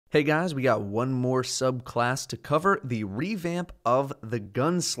Hey guys, we got one more subclass to cover, the revamp of the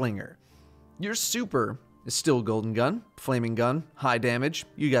Gunslinger. Your super is still Golden Gun, Flaming Gun, high damage,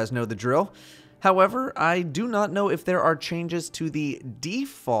 you guys know the drill. However, I do not know if there are changes to the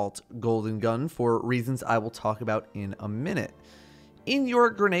default Golden Gun for reasons I will talk about in a minute. In your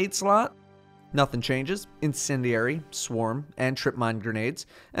grenade slot, nothing changes. Incendiary, Swarm, and Trip Mine grenades,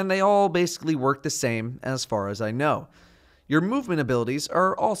 and they all basically work the same as far as I know. Your movement abilities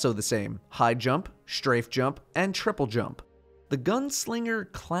are also the same: high jump, strafe jump, and triple jump. The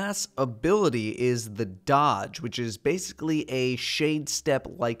Gunslinger class ability is the dodge, which is basically a shade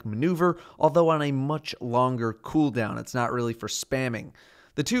step-like maneuver, although on a much longer cooldown. It's not really for spamming.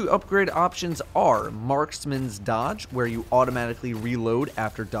 The two upgrade options are Marksman's Dodge, where you automatically reload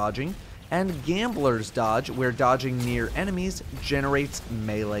after dodging, and Gambler's Dodge, where dodging near enemies generates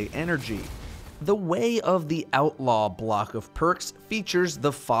melee energy. The Way of the Outlaw block of perks features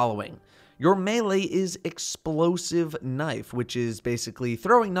the following. Your melee is Explosive Knife, which is basically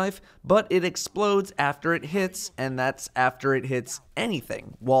throwing knife, but it explodes after it hits, and that's after it hits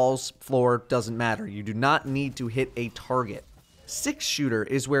anything. Walls, floor, doesn't matter. You do not need to hit a target. 6-shooter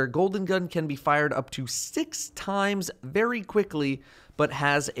is where Golden Gun can be fired up to 6 times very quickly, but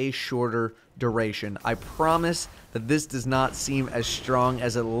has a shorter duration. I promise that this does not seem as strong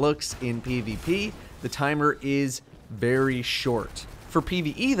as it looks in PvP. The timer is very short. For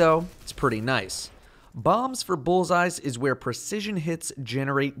PvE though, it's pretty nice. Bombs for Bullseyes is where precision hits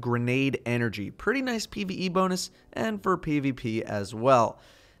generate grenade energy. Pretty nice PvE bonus, and for PvP as well.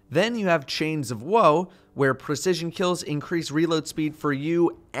 Then you have Chains of Woe, where precision kills increase reload speed for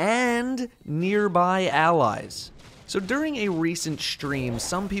you and nearby allies. So during a recent stream,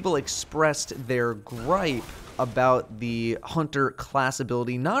 some people expressed their gripe about the Hunter class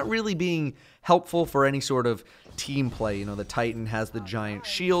ability not really being helpful for any sort of team play. You know, the Titan has the giant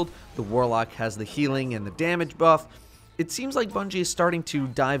shield, the Warlock has the healing and the damage buff. It seems like Bungie is starting to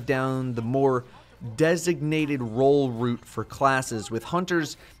dive down the more designated role route for classes, with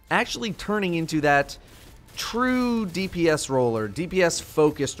Hunters actually turning into that true DPS role or DPS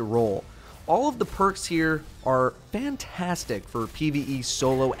focused role. All of the perks here are fantastic for PvE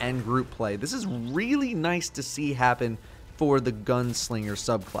solo and group play. This is really nice to see happen for the Gunslinger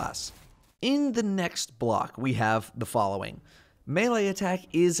subclass. In the next block, we have the following. Melee attack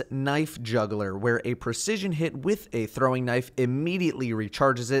is Knife Juggler, where a precision hit with a throwing knife immediately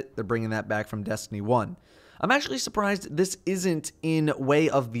recharges it. They're bringing that back from Destiny 1. I'm actually surprised this isn't in Way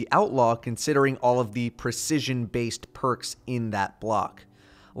of the Outlaw, considering all of the precision-based perks in that block.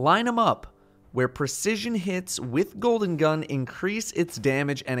 Line 'em up, where precision hits with Golden Gun increase its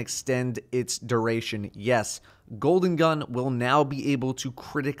damage and extend its duration. Yes, Golden Gun will now be able to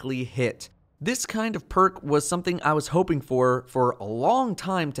critically hit. This kind of perk was something I was hoping for a long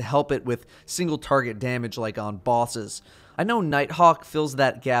time to help it with single target damage like on bosses. I know Nighthawk fills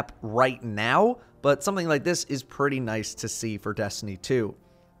that gap right now, but something like this is pretty nice to see for Destiny 2.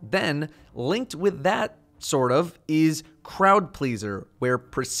 Then, linked with that, sort of, is Crowd Pleaser, where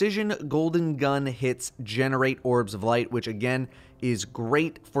precision Golden Gun hits generate orbs of light, which again is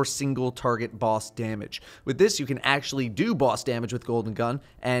great for single target boss damage. With this, you can actually do boss damage with Golden Gun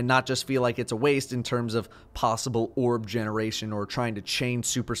and not just feel like it's a waste in terms of possible orb generation or trying to chain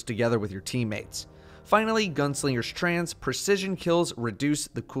supers together with your teammates. Finally, Gunslinger's Trance, precision kills reduce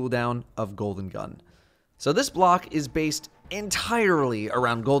the cooldown of Golden Gun. So this block is based entirely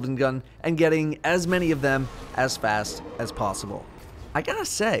around Golden Gun and getting as many of them as fast as possible. I gotta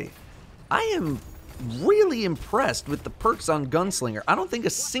say, I am really impressed with the perks on Gunslinger. I don't think a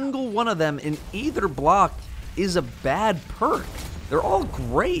single one of them in either block is a bad perk. They're all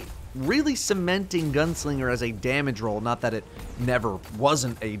great, really cementing Gunslinger as a damage roll, not that it never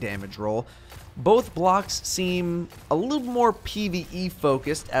wasn't a damage roll. Both blocks seem a little more PvE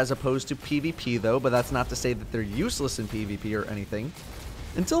focused as opposed to PvP though, but that's not to say that they're useless in PvP or anything.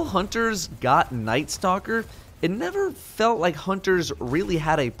 Until Hunters got Night Stalker, it never felt like Hunters really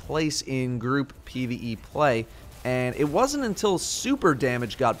had a place in group PvE play, and it wasn't until super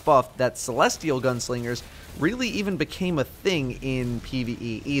damage got buffed that Celestial Gunslingers really even became a thing in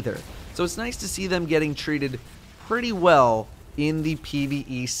PvE either. So it's nice to see them getting treated pretty well in the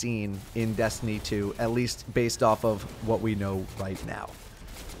PvE scene in Destiny 2, at least based off of what we know right now.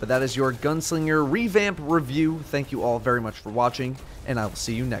 But that is your Gunslinger Revamp review. Thank you all very much for watching, and I will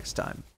see you next time.